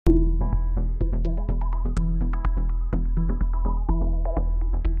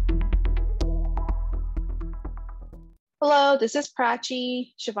Hello, this is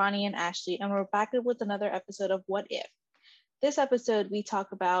Prachi, Shivani, and Ashley, and we're back with another episode of What If. This episode, we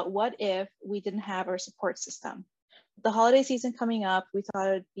talk about what if we didn't have our support system. With the holiday season coming up, we thought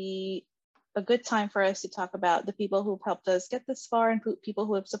it'd be a good time for us to talk about the people who've helped us get this far and people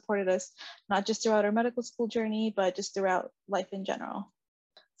who have supported us, not just throughout our medical school journey, but just throughout life in general.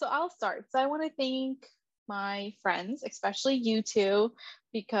 So I'll start. So I want to thank my friends, especially you two,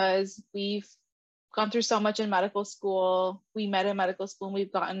 because we've gone through so much in medical school. We met in medical school and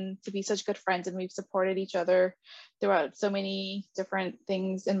we've gotten to be such good friends, and we've supported each other throughout so many different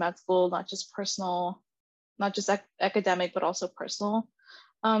things in med school, not just personal, not just academic, but also personal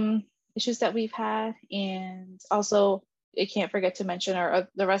issues that we've had. And also, I can't forget to mention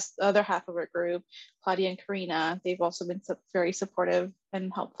the other half of our group, Claudia and Karina. They've also been very supportive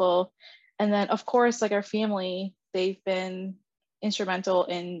and helpful. And then, of course, like our family, they've been instrumental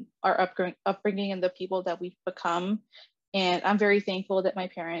in our upbringing and the people that we've become. And I'm very thankful that my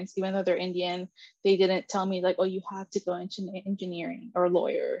parents, even though they're Indian, they didn't tell me like, oh, you have to go into engineering or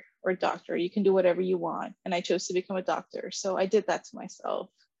lawyer or doctor. You can do whatever you want. And I chose to become a doctor. So I did that to myself.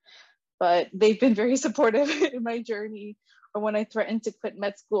 But they've been very supportive in my journey. Or when I threatened to quit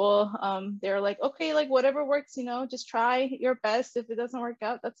med school, they were like, okay, like whatever works, just try your best. If it doesn't work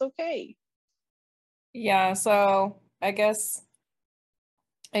out, that's okay. Yeah, so I guess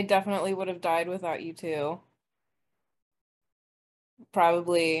I definitely would have died without you two.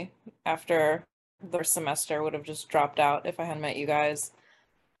 Probably after the first semester would have just dropped out if I hadn't met you guys.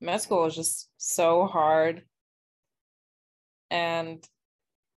 Med school was just so hard. And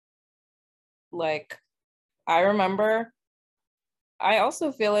like I remember, I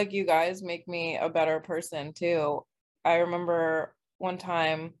also feel like you guys make me a better person too. I remember one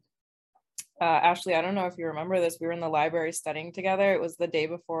time, Ashley, I don't know if you remember this, we were in the library studying together. It was the day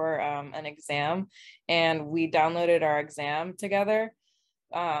before an exam, and we downloaded our exam together.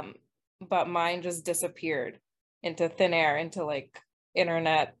 But mine just disappeared into thin air, into like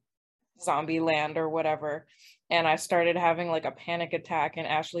internet zombie land or whatever. And I started having like a panic attack, and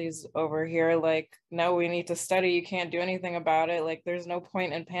Ashley's over here like, no, we need to study. You can't do anything about it. Like, there's no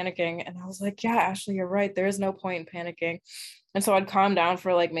point in panicking. And I was like, yeah, Ashley, you're right. There is no point in panicking. And so I'd calm down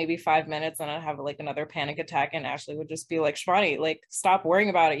for like maybe 5 minutes, and I'd have like another panic attack. And Ashley would just be like, Shivani, like, stop worrying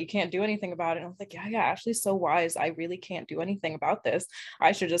about it. You can't do anything about it. And I was like, yeah, Ashley's so wise. I really can't do anything about this.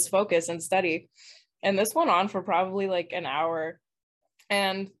 I should just focus and study. And this went on for probably like an hour.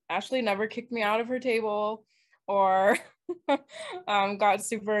 And Ashley never kicked me out of her table or got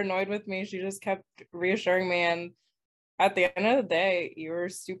super annoyed with me. She just kept reassuring me. And at the end of the day, you were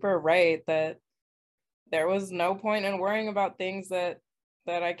super right that there was no point in worrying about things that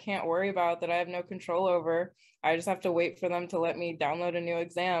I can't worry about, that I have no control over. I just have to wait for them to let me download a new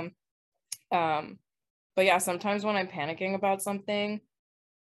exam. But yeah, sometimes when I'm panicking about something,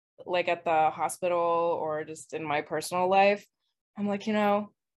 like at the hospital or just in my personal life, I'm like,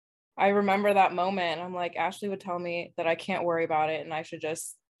 I remember that moment. I'm like, Ashley would tell me that I can't worry about it and I should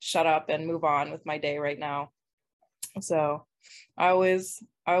just shut up and move on with my day right now. So I always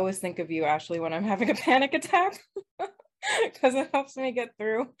think of you, Ashley, when I'm having a panic attack, because it helps me get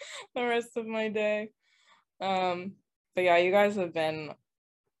through the rest of my day. But yeah, you guys have been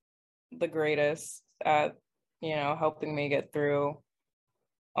the greatest at, helping me get through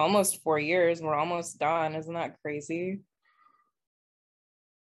almost 4 years. We're almost done. Isn't that crazy?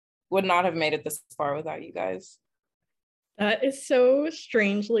 Would not have made it this far without you guys. That is so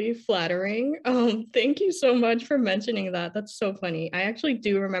strangely flattering. Thank you so much for mentioning that. That's so funny. I actually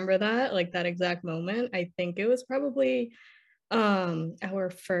do remember that, like that exact moment. I think it was probably our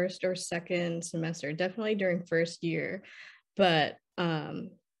first or second semester, definitely during first year. But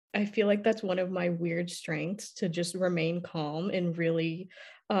I feel like that's one of my weird strengths, to just remain calm in really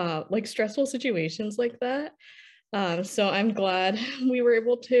like stressful situations like that. So I'm glad we were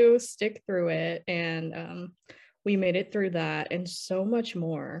able to stick through it, and we made it through that and so much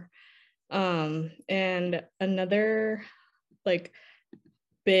more. And another like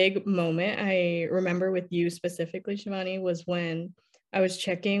big moment I remember with you specifically, Shivani, was when I was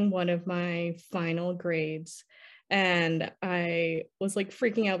checking one of my final grades, and I was like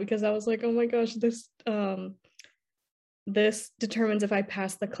freaking out because I was like, oh my gosh, this determines if I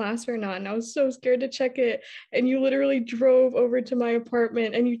pass the class or not. And I was so scared to check it. And you literally drove over to my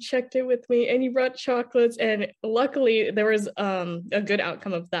apartment and you checked it with me, and you brought chocolates. And luckily there was a good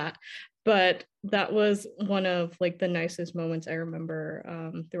outcome of that. But that was one of like the nicest moments I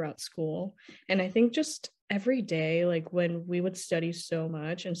remember throughout school. And I think just every day, like when we would study so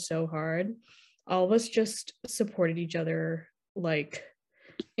much and so hard, all of us just supported each other like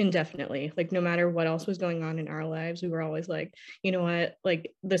indefinitely. Like, no matter what else was going on in our lives, we were always like, you know what,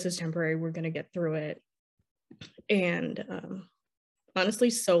 like, this is temporary, we're gonna get through it. And honestly,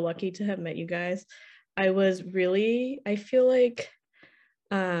 so lucky to have met you guys. I feel like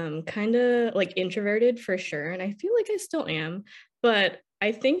kind of like introverted for sure, and I feel like I still am, but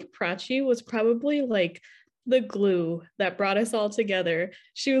I think Prachi was probably like the glue that brought us all together.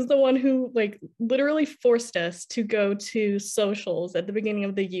 She was the one who like literally forced us to go to socials at the beginning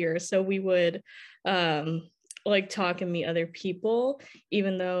of the year so we would like talk and meet other people,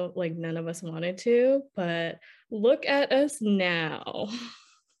 even though like none of us wanted to. But look at us now.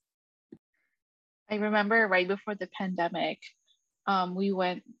 I remember right before the pandemic,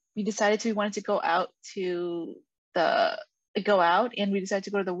 we decided we wanted to go out, and we decided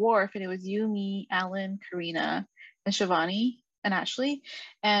to go to the wharf, and it was you, me, Alan, Karina, and Shivani and Ashley.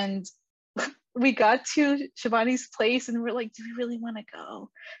 And we got to Shivani's place and we're like, do we really want to go?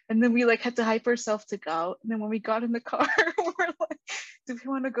 And then we like had to hype ourselves to go. And then when we got in the car, we're like, do we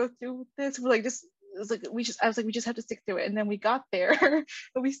want to go through with this? We're like, just it was like I was like, we just have to stick through it. And then we got there,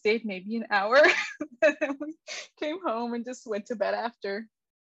 but we stayed maybe an hour. And then we came home and just went to bed after.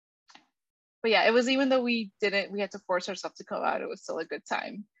 But yeah, it was, even though we had to force ourselves to go out, it was still a good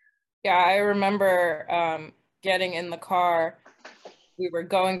time. Yeah, I remember getting in the car. We were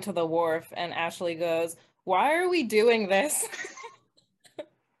going to the wharf and Ashley goes, "Why are we doing this?"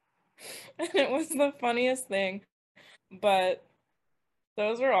 And it was the funniest thing. But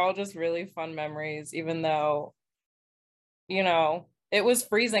those were all just really fun memories, even though, you know, it was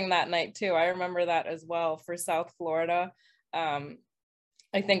freezing that night too. I remember that as well for South Florida.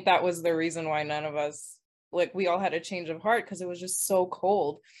 I think that was the reason why none of us, like, we all had a change of heart because it was just so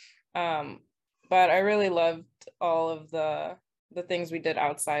cold. But I really loved all of the things we did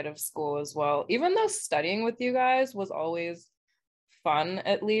outside of school as well. Even though studying with you guys was always fun,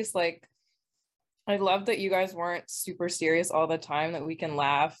 at least, like, I love that you guys weren't super serious all the time, that we can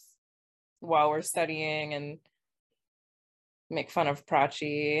laugh while we're studying and make fun of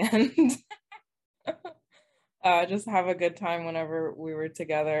Prachi and just have a good time whenever we were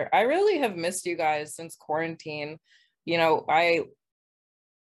together. I really have missed you guys since quarantine. You know, I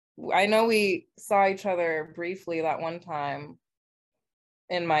know we saw each other briefly that one time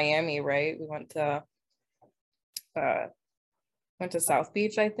in Miami, right? We went to South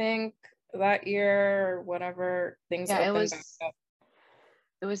Beach, I think, that year, or whatever. Things opened back up.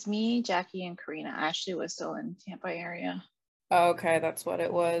 It was me, Jackie, and Karina. Ashley was still in Tampa area. Okay, that's what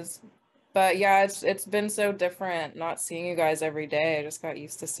it was. But yeah, it's been so different not seeing you guys every day. I just got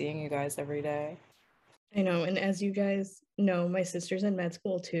used to seeing you guys every day. I know, and as you guys know, my sister's in med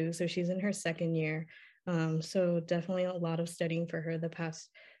school too, so she's in her second year. So definitely a lot of studying for her the past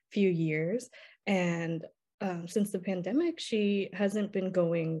few years. And since the pandemic, she hasn't been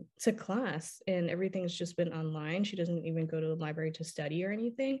going to class and everything's just been online. She doesn't even go to the library to study or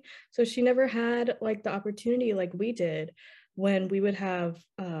anything. So she never had like the opportunity like we did when we would have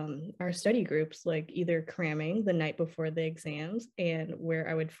our study groups, like either cramming the night before the exams, and where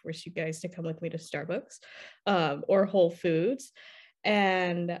I would force you guys to come with me to Starbucks or Whole Foods,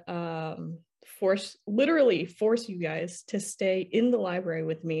 and literally force you guys to stay in the library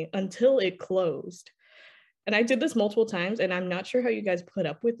with me until it closed. And I did this multiple times, and I'm not sure how you guys put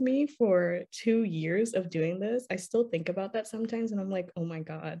up with me for 2 years of doing this. I still think about that sometimes, and I'm like, oh my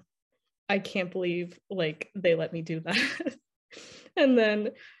God, I can't believe like they let me do that. And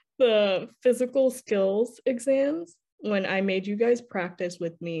then the physical skills exams, when I made you guys practice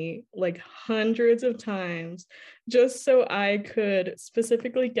with me like hundreds of times, just so I could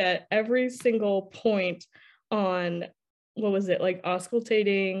specifically get every single point on, what was it, like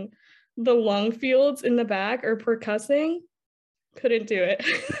auscultating the lung fields in the back or percussing, couldn't do it.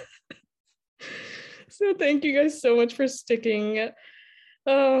 So thank you guys so much for sticking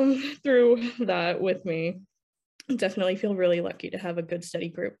through that with me. Definitely feel really lucky to have a good study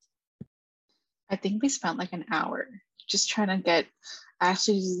group. I think we spent like an hour just trying to get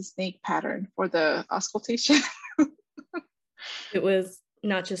Ashley to do the snake pattern for the auscultation. It was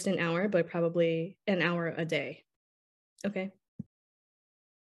not just an hour, but probably an hour a day. Okay.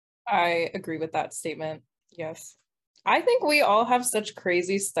 I agree with that statement. Yes. I think we all have such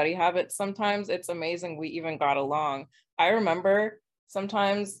crazy study habits. Sometimes it's amazing we even got along. I remember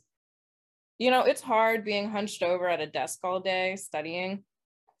sometimes, you know, it's hard being hunched over at a desk all day studying.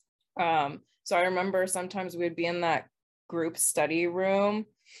 So I remember sometimes we'd be in that group study room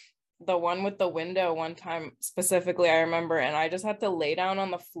the one with the window one time specifically, I remember, and I just had to lay down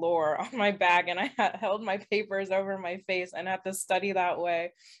on the floor on my back, and I held my papers over my face and had to study that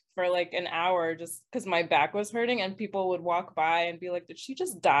way for like an hour just because my back was hurting, and people would walk by and be like, did she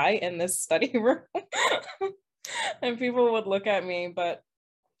just die in this study room? And people would look at me, but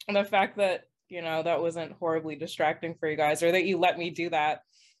the fact that, you know, that wasn't horribly distracting for you guys, or that you let me do that,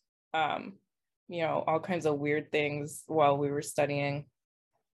 you know, all kinds of weird things while we were studying.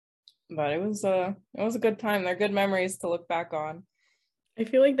 But it was a good time. They're good memories to look back on. I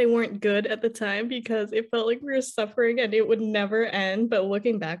feel like they weren't good at the time because it felt like we were suffering and it would never end. But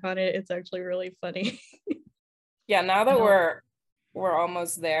looking back on it, it's actually really funny. Yeah, now that we're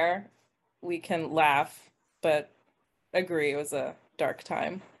almost there, we can laugh, but agree it was a dark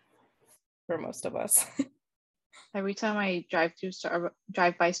time for most of us. Every time I drive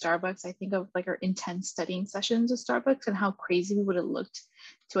by Starbucks, I think of like our intense studying sessions at Starbucks and how crazy we would have looked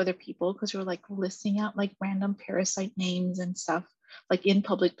to other people because we were like listing out like random parasite names and stuff like in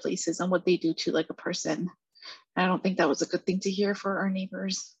public places and what they do to like a person. And I don't think that was a good thing to hear for our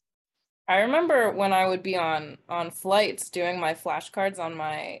neighbors. I remember when I would be on flights doing my flashcards on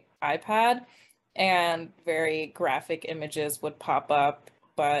my iPad, and very graphic images would pop up,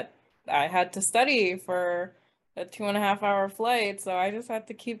 but I had to study for a 2.5 hour flight, so I just had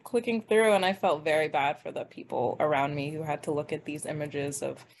to keep clicking through, and I felt very bad for the people around me who had to look at these images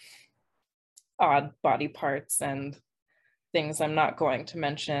of odd body parts and things I'm not going to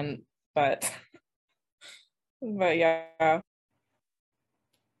mention, but yeah,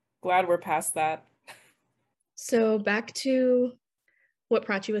 glad we're past that. So back to what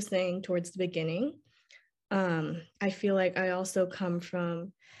Prachi was saying towards the beginning. I feel like I also come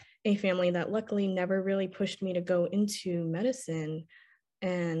from a family that luckily never really pushed me to go into medicine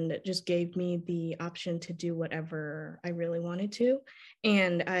and just gave me the option to do whatever I really wanted to.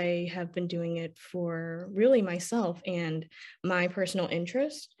 And I have been doing it for really myself and my personal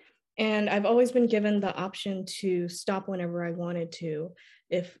interest. And I've always been given the option to stop whenever I wanted to,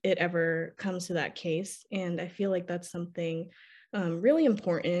 if it ever comes to that case. And I feel like that's something really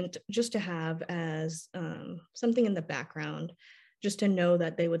important just to have as something in the background, just to know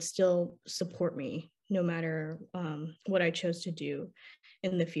that they would still support me no matter what I chose to do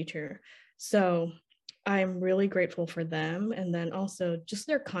in the future. So I'm really grateful for them. And then also just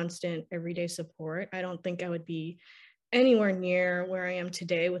their constant everyday support. I don't think I would be anywhere near where I am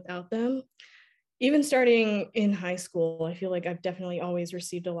today without them. Even starting in high school, I feel like I've definitely always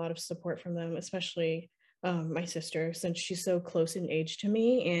received a lot of support from them, especially my sister, since she's so close in age to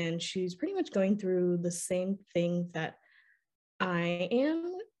me, and she's pretty much going through the same thing that I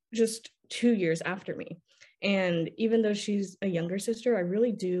am, just 2 years after me. And even though she's a younger sister, I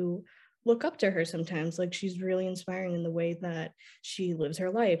really do look up to her sometimes. Like, she's really inspiring in the way that she lives her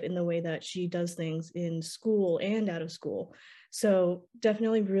life, in the way that she does things in school and out of school. So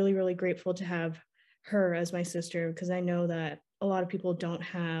definitely really, really grateful to have her as my sister, because I know that a lot of people don't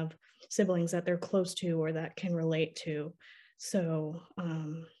have siblings that they're close to or that can relate to. So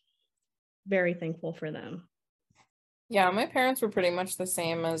very thankful for them. Yeah, my parents were pretty much the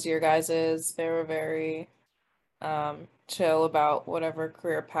same as your guys's. They were very chill about whatever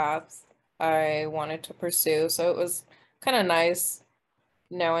career paths I wanted to pursue. So it was kind of nice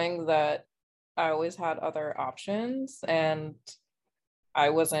knowing that I always had other options and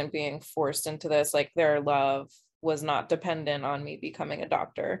I wasn't being forced into this. Like, their love was not dependent on me becoming a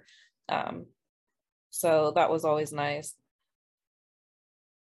doctor. So that was always nice.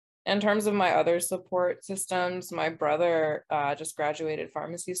 In terms of my other support systems, my brother just graduated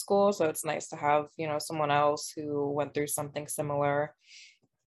pharmacy school, so it's nice to have, you know, someone else who went through something similar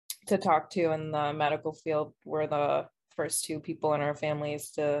to talk to in the medical field. We're the first two people in our families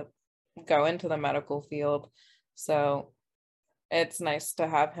to go into the medical field, so it's nice to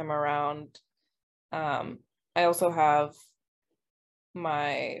have him around. I also have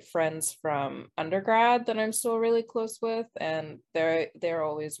my friends from undergrad that I'm still really close with, and they're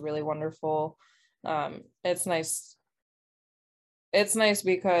always really wonderful. It's nice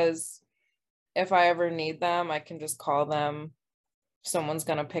because if I ever need them, I can just call them. Someone's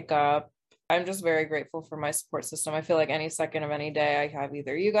gonna pick up. I'm just very grateful for my support system. I feel like any second of any day I have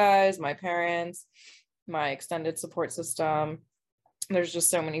either you guys, my parents, my extended support system. There's just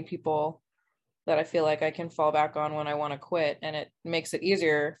so many people that I feel like I can fall back on when I want to quit. And it makes it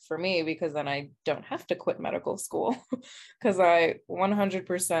easier for me because then I don't have to quit medical school, because I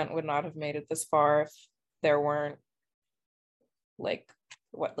 100% would not have made it this far if there weren't like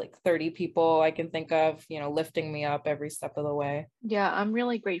 30 people I can think of, you know, lifting me up every step of the way. Yeah, I'm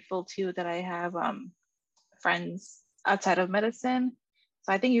really grateful too that I have friends outside of medicine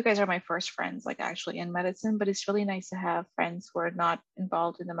So I think you guys are my first friends, like actually in medicine, but it's really nice to have friends who are not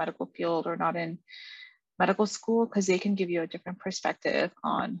involved in the medical field or not in medical school, because they can give you a different perspective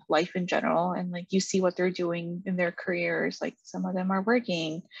on life in general. And like you see what they're doing in their careers. Like some of them are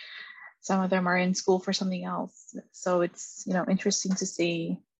working, some of them are in school for something else. So it's, you know, interesting to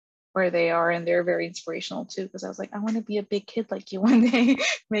see where they are, and they're very inspirational too, because I was like, I want to be a big kid like you one day,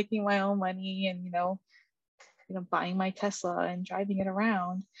 making my own money and, buying my Tesla and driving it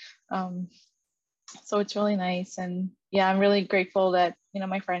around. So it's really nice. And yeah, I'm really grateful that,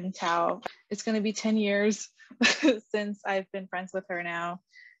 my friend Tao, it's going to be 10 years since I've been friends with her now.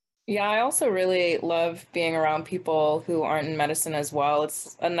 Yeah, I also really love being around people who aren't in medicine as well.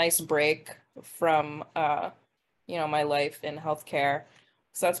 It's a nice break from, my life in healthcare.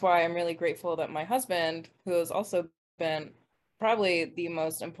 So that's why I'm really grateful that my husband, who has also been probably the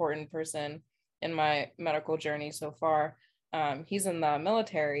most important person in my medical journey so far, he's in the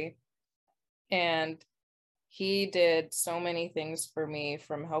military, and he did so many things for me,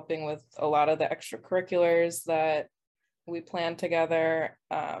 from helping with a lot of the extracurriculars that we planned together.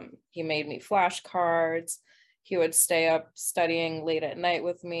 He made me flashcards. He would stay up studying late at night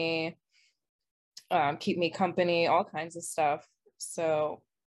with me, keep me company, all kinds of stuff. So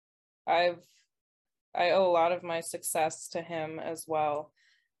I owe a lot of my success to him as well.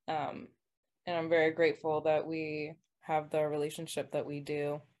 And I'm very grateful that we have the relationship that we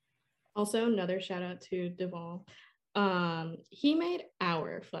do. Also, another shout out to Duvall. He made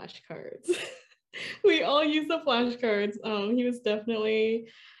our flashcards. We all use the flashcards. He was definitely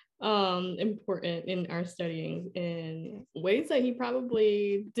important in our studying in ways that he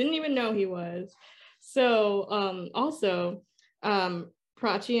probably didn't even know he was. So also,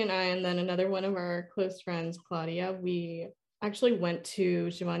 Prachi and I, and then another one of our close friends, Claudia, we actually went to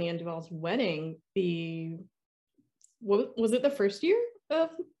Shivani and Duvall's wedding. What was it, the first year of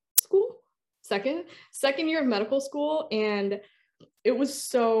school? Second year of medical school, and it was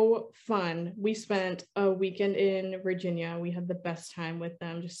so fun. We spent a weekend in Virginia. We had the best time with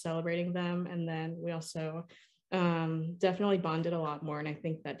them, just celebrating them. And then we also definitely bonded a lot more. And I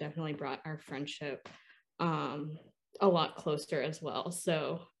think that definitely brought our friendship a lot closer as well.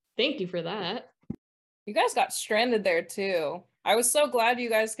 So thank you for that. You guys got stranded there too. I was so glad you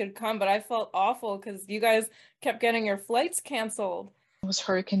guys could come, but I felt awful because you guys kept getting your flights canceled. It was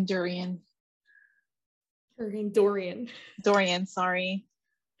Hurricane Dorian. Dorian, sorry.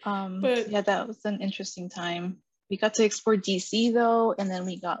 But yeah, that was an interesting time. We got to explore DC though, and then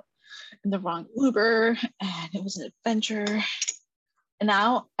we got in the wrong Uber, and it was an adventure. And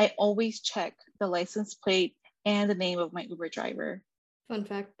now I always check the license plate and the name of my Uber driver. Fun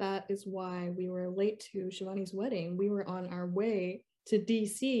fact, that is why we were late to Shivani's wedding. We were on our way to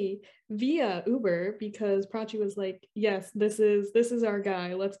DC via Uber because Prachi was like, yes, this is our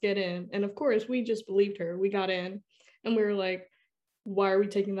guy, let's get in. And of course, we just believed her. We got in and we were like, why are we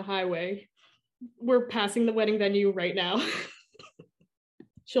taking the highway? We're passing the wedding venue right now.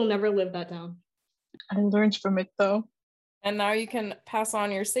 She'll never live that down. I learned from it though. And now you can pass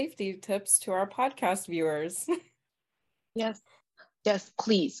on your safety tips to our podcast viewers. Yes,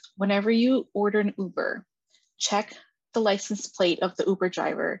 please. Whenever you order an Uber, check the license plate of the Uber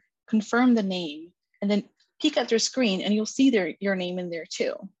driver, confirm the name, and then peek at their screen and you'll see your name in there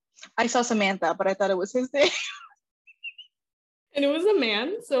too. I saw Samantha, but I thought it was his name. And it was a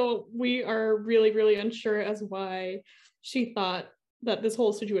man, so we are really, really unsure as why she thought that this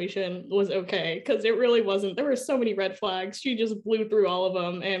whole situation was okay, because it really wasn't. There were so many red flags. She just blew through all of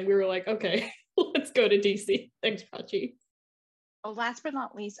them, and we were like, okay, let's go to DC. Thanks, Prachi. Oh, last but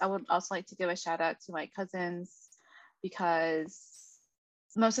not least, I would also like to give a shout out to my cousins, because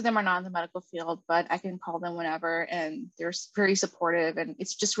most of them are not in the medical field, but I can call them whenever, and they're very supportive. And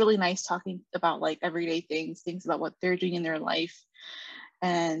it's just really nice talking about like everyday things about what they're doing in their life,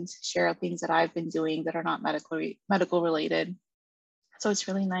 and share things that I've been doing that are not medical related. So it's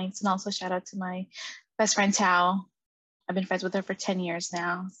really nice. And also shout out to my best friend Tao. I've been friends with her for 10 years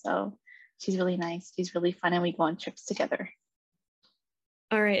now. So she's really nice. She's really fun, and we go on trips together.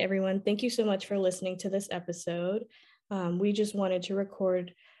 All right, everyone. Thank you so much for listening to this episode. We just wanted to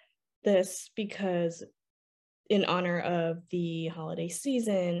record this because in honor of the holiday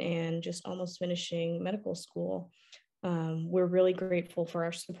season and just almost finishing medical school, we're really grateful for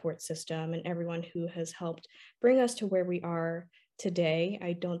our support system and everyone who has helped bring us to where we are today.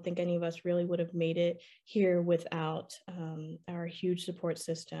 I don't think any of us really would have made it here without our huge support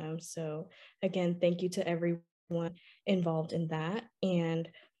system. So again, thank you to everyone involved in that. And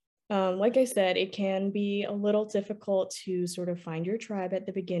like I said, it can be a little difficult to sort of find your tribe at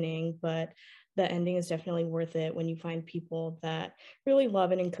the beginning, but the ending is definitely worth it when you find people that really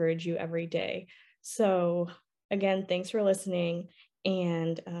love and encourage you every day. So again, thanks for listening,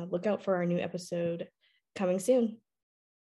 and look out for our new episode coming soon.